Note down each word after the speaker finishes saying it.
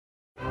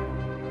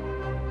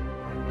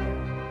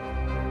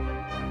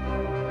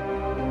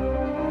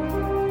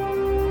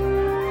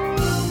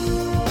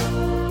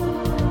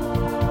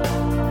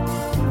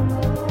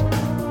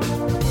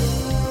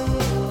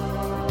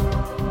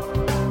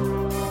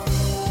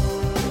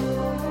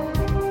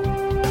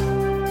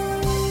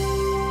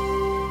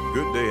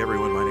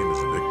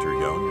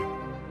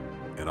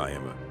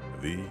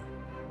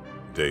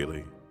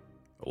Daily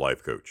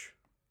Life Coach.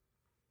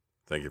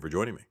 Thank you for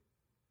joining me.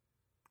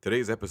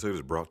 Today's episode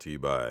is brought to you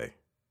by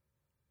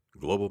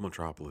Global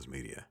Metropolis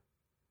Media.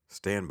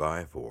 Stand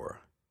by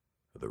for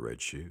the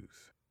Red Shoes,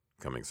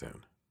 coming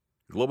soon.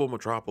 Global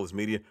Metropolis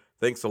Media,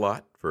 thanks a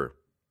lot for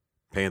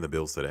paying the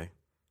bills today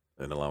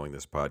and allowing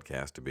this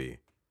podcast to be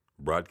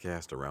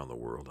broadcast around the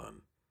world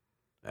on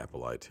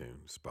Apple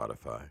iTunes,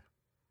 Spotify,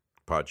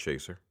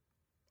 Podchaser,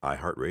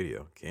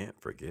 iHeartRadio.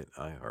 Can't forget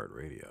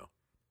iHeartRadio.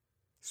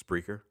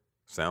 Spreaker,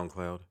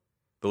 SoundCloud,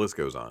 the list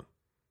goes on.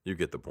 You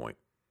get the point.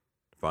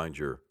 Find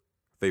your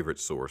favorite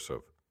source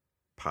of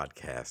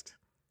podcast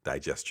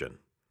digestion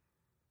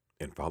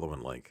and follow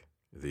and like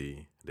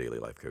the Daily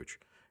Life Coach.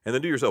 And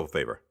then do yourself a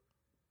favor.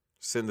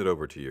 Send it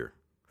over to your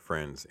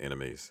friends,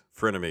 enemies,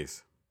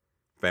 frenemies,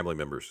 family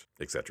members,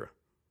 etc.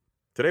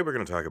 Today we're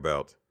going to talk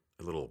about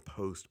a little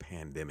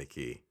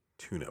post-pandemic-y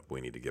tune-up we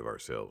need to give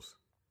ourselves.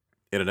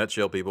 In a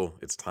nutshell, people,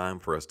 it's time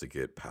for us to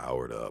get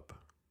powered up.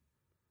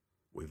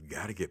 We've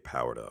got to get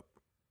powered up.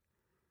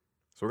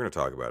 So we're going to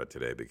talk about it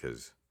today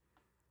because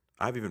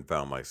I've even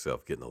found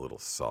myself getting a little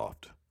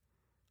soft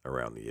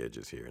around the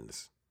edges here in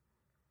this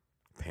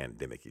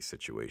pandemic-y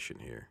situation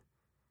here.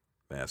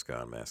 Mask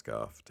on, mask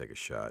off, take a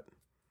shot,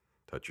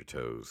 touch your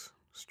toes,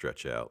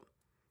 stretch out,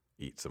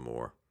 eat some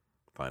more,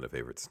 find a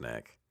favorite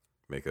snack,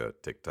 make a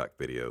TikTok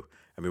video.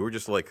 I mean,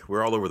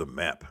 we're all over the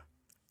map.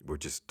 We're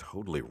just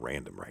totally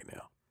random right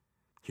now.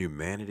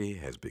 Humanity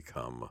has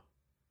become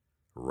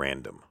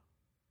random.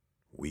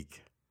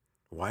 Weak.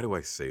 Why do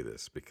I say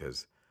this?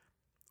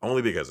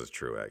 Only because it's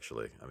true,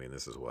 actually. I mean,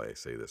 this is why I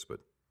say this, but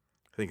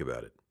think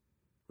about it.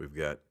 We've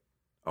got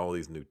all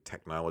these new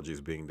technologies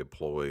being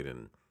deployed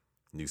and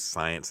new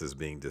sciences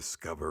being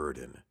discovered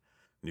and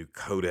new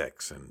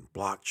codecs and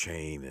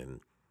blockchain,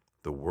 and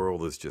the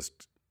world is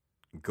just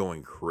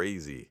going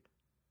crazy.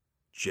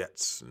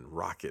 Jets and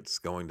rockets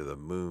going to the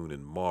moon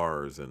and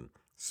Mars and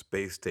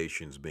space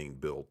stations being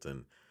built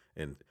and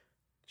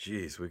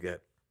geez,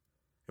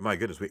 my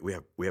goodness,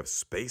 we have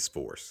Space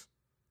Force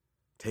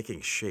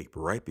taking shape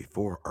right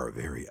before our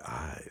very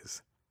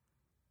eyes.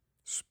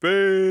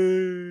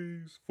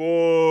 Space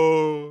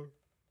Force.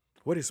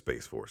 What is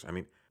Space Force? I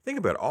mean, think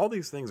about it. All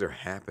these things are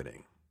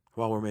happening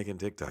while we're making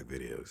TikTok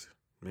videos,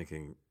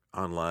 making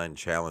online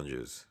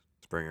challenges,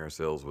 spraying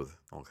ourselves with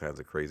all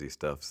kinds of crazy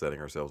stuff, setting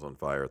ourselves on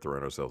fire,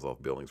 throwing ourselves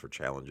off buildings for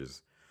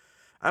challenges.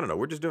 I don't know.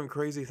 We're just doing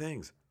crazy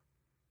things.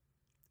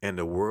 And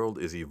the world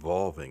is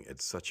evolving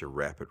at such a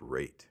rapid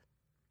rate.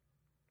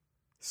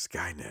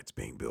 Skynet's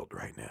being built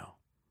right now.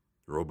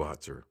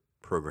 Robots are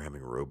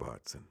programming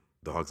robots, and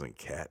dogs and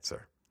cats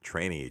are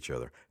training each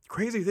other.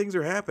 Crazy things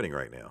are happening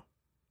right now.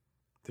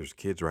 There's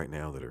kids right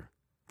now that are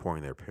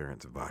pouring their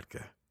parents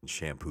vodka in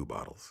shampoo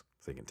bottles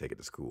so they can take it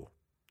to school.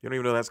 You don't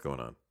even know that's going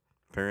on.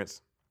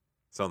 Parents,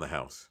 it's on the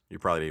house. You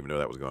probably didn't even know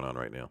that was going on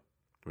right now.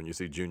 When you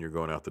see Junior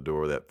going out the door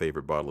with that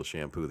favorite bottle of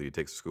shampoo that he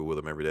takes to school with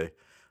him every day,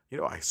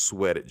 I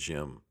sweat at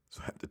gym,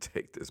 so I have to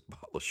take this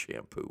bottle of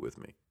shampoo with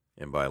me.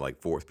 And by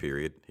fourth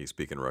period, he's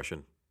speaking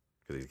Russian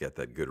because he's got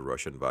that good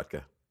Russian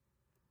vodka.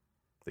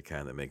 The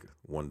kind that make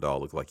one doll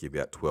look like you've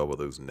got 12 of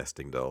those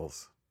nesting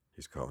dolls.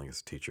 He's calling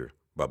his teacher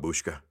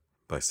babushka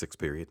by sixth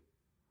period.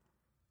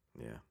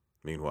 Yeah.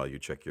 Meanwhile, you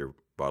check your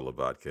bottle of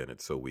vodka and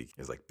it's so weak.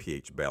 It's like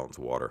pH balanced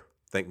water.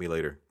 Thank me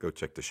later. Go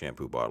check the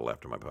shampoo bottle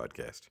after my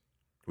podcast.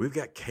 We've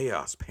got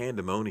chaos,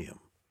 pandemonium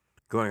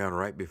going on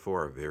right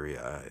before our very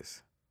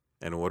eyes.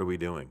 And what are we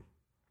doing?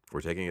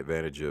 We're taking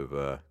advantage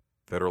of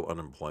federal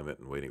unemployment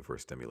and waiting for a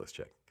stimulus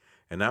check.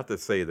 And not to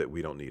say that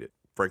we don't need it.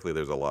 Frankly,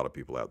 there's a lot of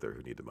people out there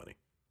who need the money.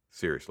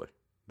 Seriously,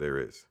 there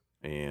is.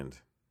 And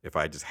if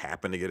I just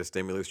happen to get a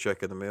stimulus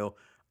check in the mail,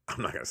 I'm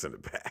not going to send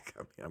it back.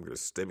 I'm going to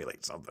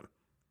stimulate something.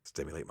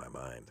 Stimulate my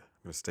mind.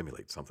 I'm going to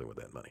stimulate something with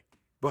that money.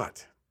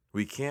 But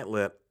we can't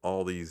let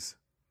all these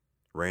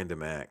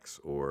random acts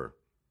or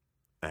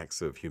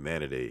acts of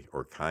humanity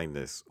or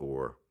kindness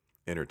or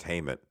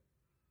entertainment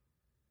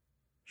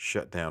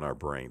shut down our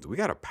brains. We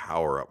got to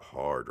power up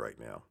hard right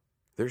now.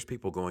 There's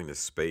people going to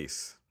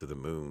space, to the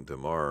moon, to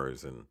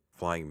Mars, and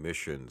flying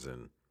missions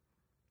and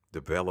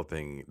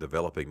developing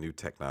new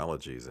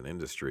technologies and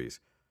industries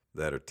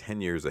that are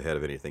 10 years ahead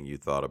of anything you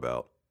thought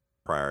about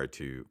prior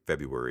to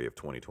February of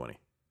 2020.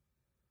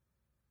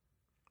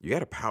 You got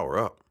to power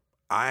up.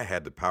 I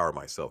had to power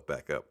myself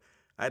back up.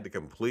 I had to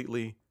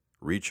completely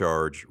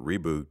recharge,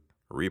 reboot,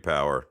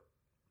 repower,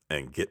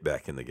 and get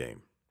back in the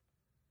game.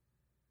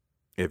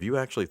 If you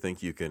actually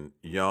think you can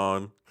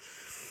yawn,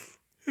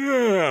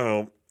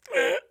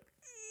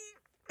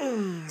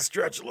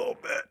 stretch a little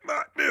bit,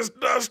 knock this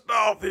dust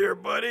off here,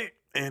 buddy,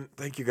 and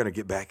think you're going to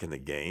get back in the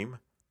game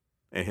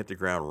and hit the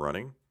ground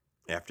running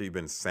after you've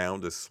been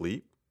sound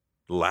asleep,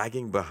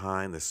 lagging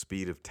behind the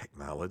speed of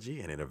technology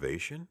and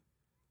innovation,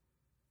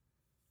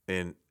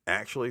 and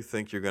actually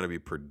think you're going to be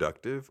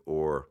productive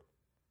or,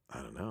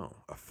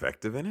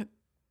 effective in it?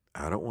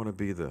 I don't want to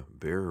be the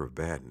bearer of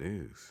bad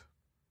news,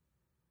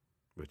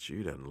 but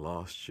you done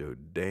lost your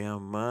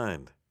damn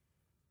mind.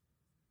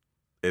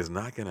 It's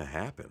not going to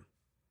happen.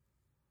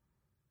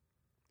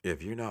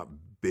 if you're not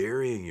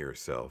burying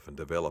yourself and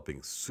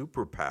developing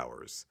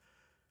superpowers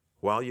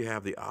while you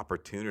have the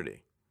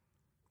opportunity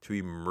to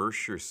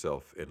immerse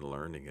yourself in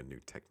learning and new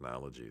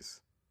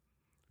technologies,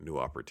 new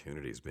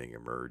opportunities being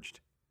emerged,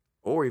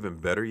 or even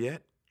better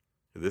yet,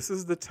 this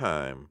is the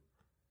time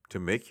to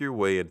make your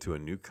way into a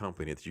new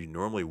company that you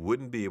normally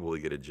wouldn't be able to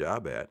get a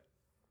job at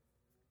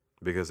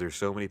because there's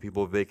so many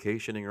people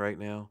vacationing right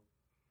now,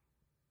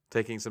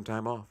 taking some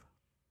time off.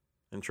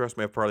 And trust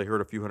me, I've probably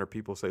heard a few hundred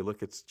people say,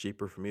 look, it's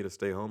cheaper for me to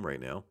stay home right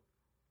now.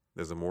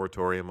 There's a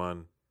moratorium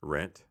on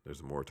rent. There's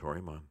a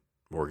moratorium on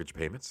mortgage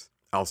payments.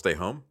 I'll stay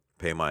home,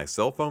 pay my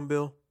cell phone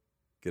bill,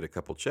 get a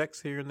couple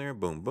checks here and there,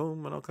 boom,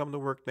 boom, and I'll come to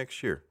work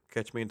next year.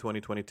 Catch me in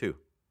 2022.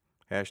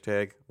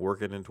 Hashtag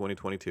working in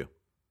 2022.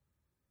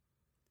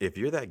 If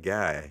you're that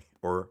guy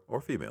or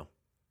female,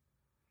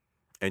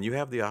 and you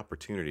have the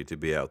opportunity to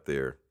be out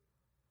there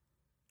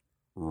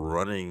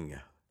running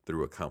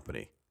through a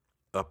company,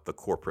 up the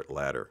corporate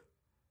ladder,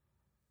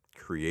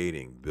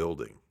 creating,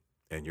 building,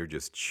 and you're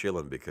just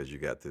chilling because you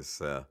got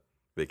this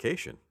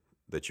vacation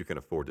that you can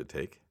afford to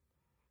take,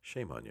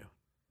 shame on you.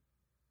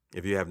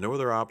 If you have no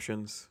other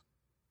options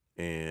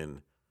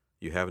and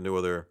you have no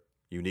other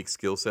unique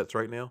skill sets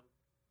right now,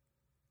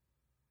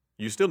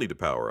 you still need to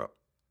power up.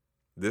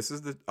 This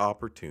is the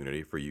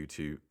opportunity for you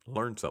to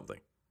learn something.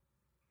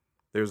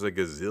 There's a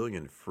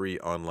gazillion free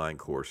online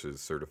courses,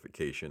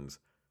 certifications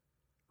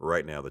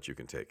right now that you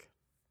can take.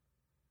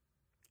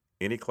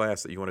 Any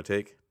class that you want to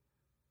take,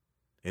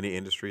 any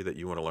industry that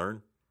you want to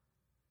learn,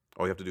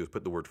 all you have to do is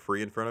put the word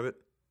free in front of it,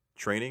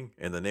 training,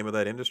 and the name of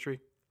that industry,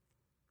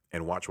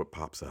 and watch what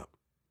pops up.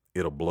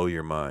 It'll blow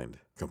your mind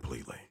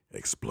completely.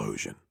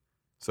 Explosion.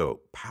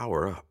 So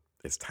power up.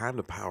 It's time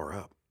to power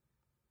up.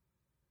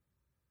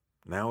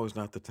 Now is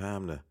not the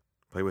time to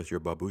play with your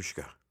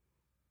babushka.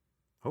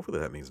 Hopefully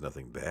that means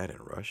nothing bad in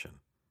Russian.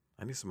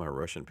 I need some of my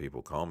Russian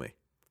people call me.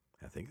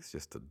 I think it's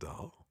just a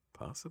doll,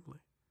 possibly.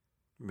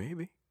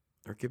 Maybe.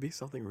 Or it could be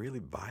something really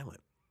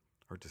violent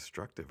or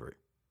destructive or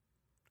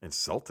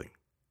insulting.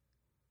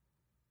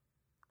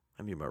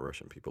 I need my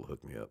Russian people to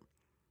hook me up.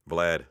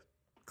 Vlad,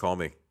 call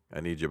me.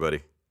 I need you,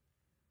 buddy.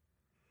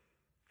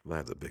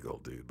 Vlad's a big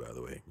old dude, by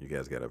the way.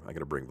 I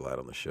gotta bring Vlad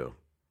on the show.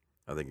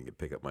 I think he could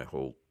pick up my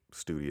whole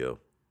studio.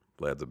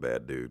 Vlad's a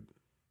bad dude.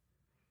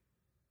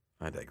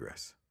 I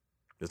digress.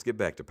 Let's get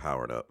back to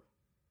powering up.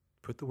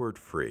 Put the word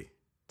free.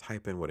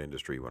 Type in what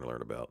industry you want to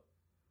learn about.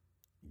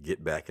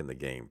 Get back in the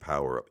game.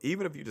 Power up.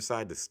 Even if you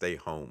decide to stay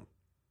home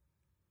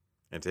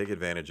and take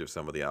advantage of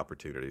some of the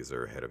opportunities that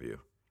are ahead of you.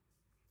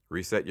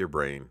 Reset your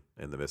brain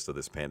in the midst of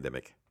this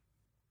pandemic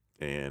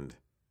and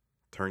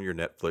turn your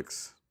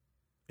Netflix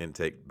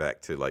intake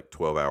back to like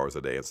 12 hours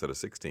a day instead of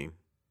 16.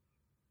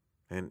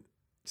 And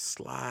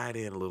slide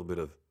in a little bit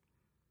of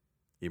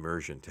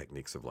immersion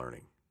techniques of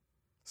learning.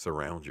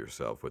 Surround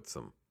yourself with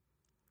some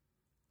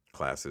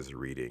classes,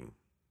 reading,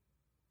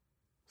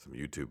 some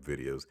YouTube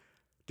videos.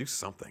 Do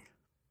something.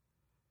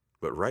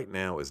 But right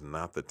now is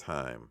not the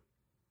time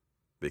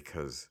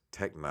because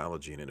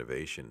technology and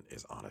innovation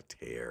is on a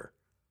tear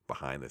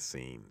behind the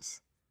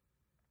scenes.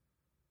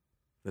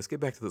 Let's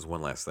get back to this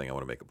one last thing I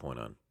want to make a point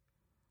on.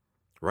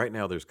 Right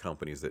now, there's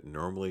companies that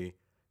normally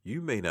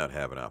you may not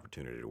have an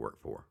opportunity to work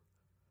for.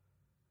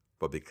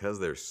 But because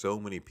there's so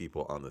many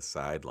people on the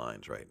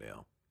sidelines right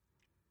now,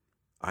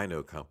 I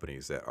know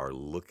companies that are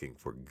looking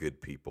for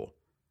good people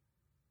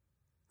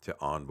to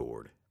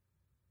onboard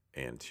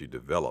and to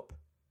develop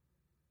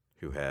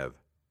who have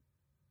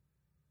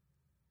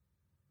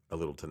a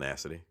little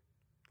tenacity,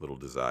 a little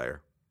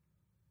desire,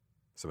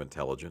 some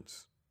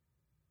intelligence,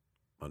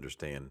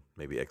 understand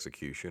maybe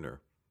execution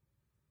or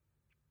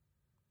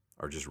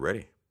are just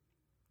ready.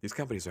 These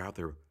companies are out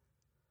there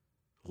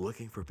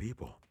looking for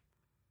people.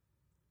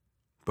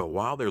 But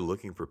while they're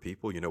looking for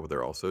people, you know what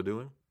they're also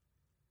doing?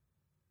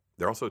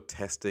 They're also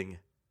testing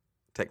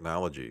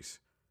technologies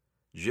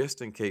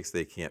just in case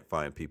they can't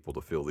find people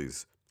to fill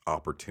these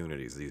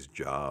opportunities, these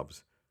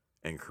jobs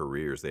and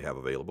careers they have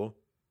available.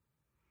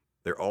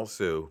 They're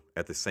also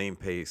at the same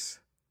pace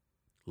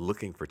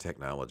looking for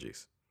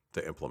technologies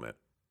to implement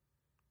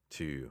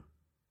to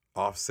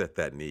offset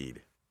that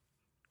need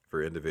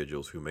for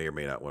individuals who may or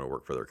may not want to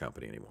work for their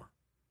company anymore.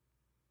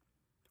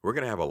 We're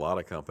going to have a lot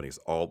of companies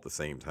all at the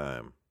same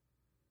time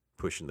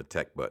pushing the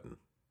tech button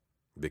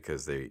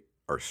because they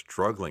are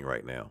struggling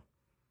right now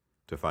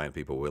to find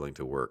people willing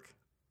to work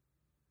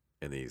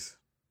in these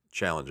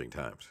challenging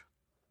times.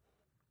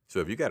 So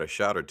if you got a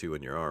shot or two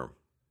in your arm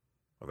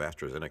of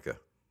AstraZeneca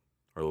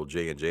or a little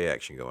J&J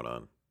action going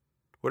on,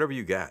 whatever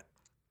you got,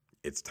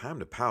 it's time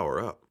to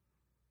power up.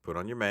 Put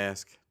on your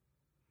mask,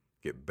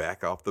 get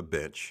back off the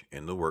bench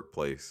in the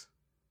workplace,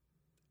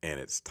 and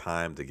it's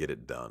time to get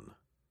it done.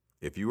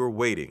 If you are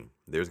waiting,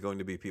 there's going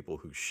to be people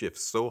who shift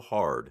so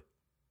hard,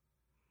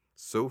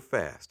 so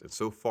fast, and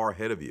so far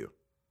ahead of you,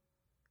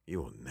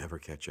 you will never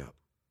catch up.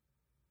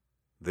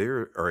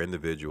 There are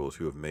individuals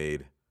who have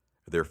made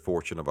their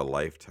fortune of a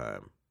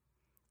lifetime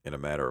in a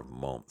matter of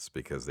months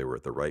because they were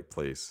at the right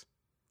place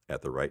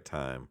at the right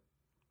time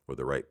with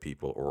the right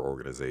people or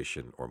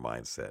organization or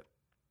mindset.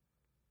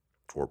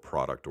 or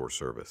product or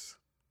service.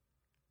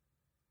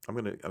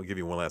 I'll give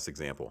you one last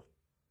example.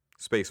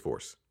 Space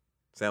Force.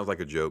 Sounds like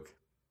a joke,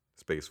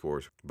 Space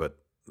Force, but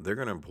they're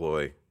going to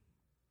employ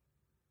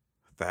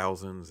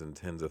thousands and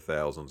tens of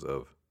thousands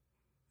of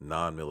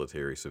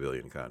non-military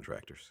civilian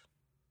contractors.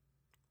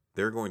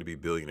 They're going to be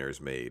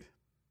billionaires made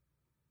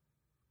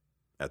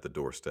at the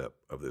doorstep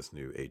of this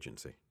new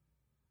agency.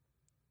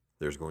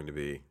 There's going to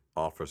be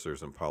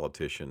officers and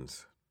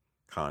politicians,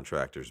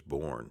 contractors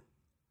born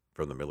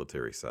from the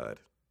military side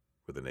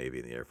with the Navy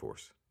and the Air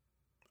Force.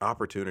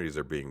 Opportunities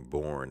are being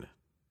born,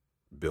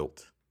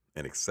 built,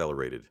 and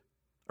accelerated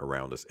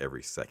around us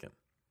every second.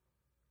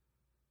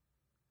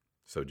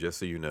 So just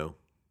so you know,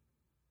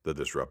 the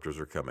disruptors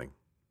are coming.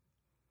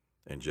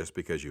 And just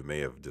because you may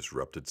have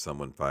disrupted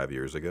someone 5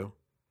 years ago,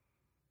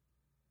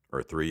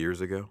 or 3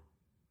 years ago,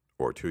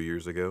 or 2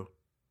 years ago,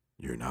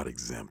 you're not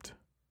exempt.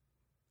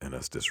 And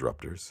us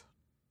disruptors,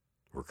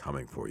 we're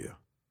coming for you.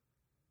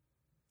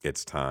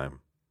 It's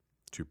time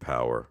to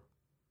power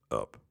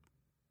up.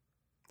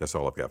 That's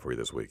all I've got for you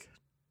this week.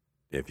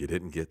 If you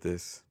didn't get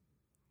this,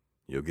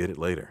 you'll get it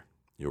later.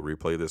 You'll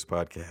replay this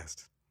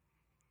podcast,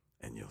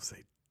 and you'll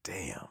say,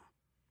 damn,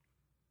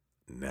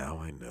 now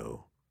I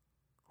know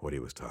what he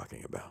was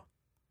talking about.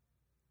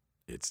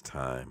 It's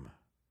time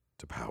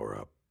to power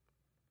up.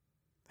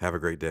 Have a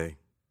great day.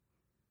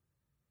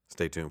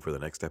 Stay tuned for the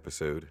next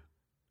episode.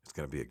 It's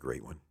going to be a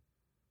great one.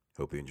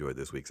 Hope you enjoyed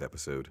this week's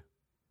episode.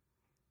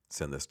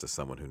 Send this to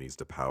someone who needs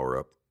to power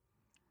up.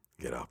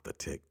 Get off the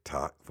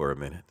TikTok for a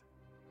minute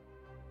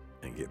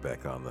and get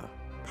back on the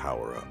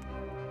power up.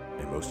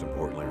 And most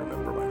importantly,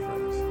 remember, my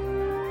friends,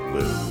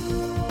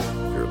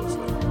 live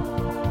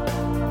fearlessly.